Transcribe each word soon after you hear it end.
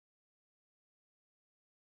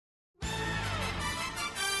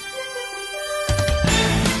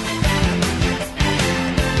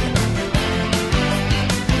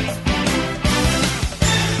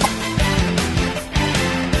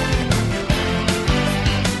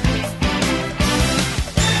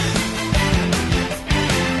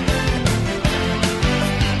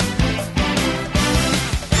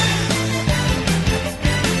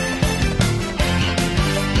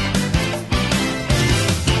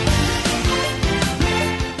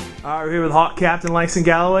right, we're here with Hawk captain Langston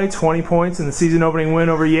Galloway, 20 points in the season-opening win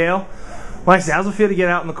over Yale. Langston, how's it feel to get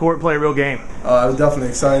out in the court and play a real game? It was definitely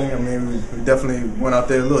exciting. I mean, we definitely went out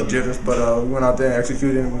there a little jitters, but we went out there and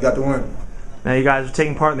executed, and we got the win. Now, you guys are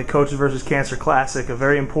taking part in the Coaches vs. Cancer Classic, a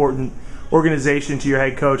very important organization to your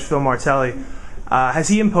head coach, Phil Martelli. Has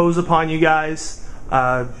he imposed upon you guys,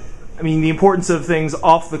 the importance of things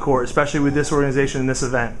off the court, especially with this organization and this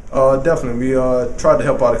event? Definitely. We tried to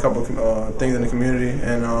help out a couple of things in the community,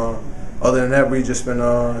 and other than that, we've just been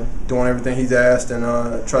doing everything he's asked and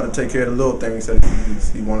try to take care of the little things that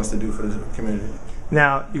he wants us to do for the community.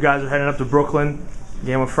 Now, you guys are heading up to Brooklyn.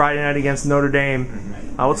 Game on Friday night against Notre Dame.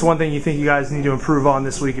 What's the one thing you think you guys need to improve on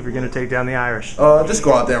this week if you're going to take down the Irish? Just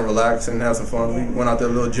go out there and relax and have some fun. We went out there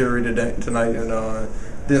a little jittery tonight and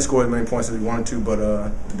didn't score as many points as we wanted to, but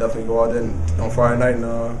definitely go out there on Friday night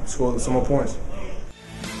and score some more points.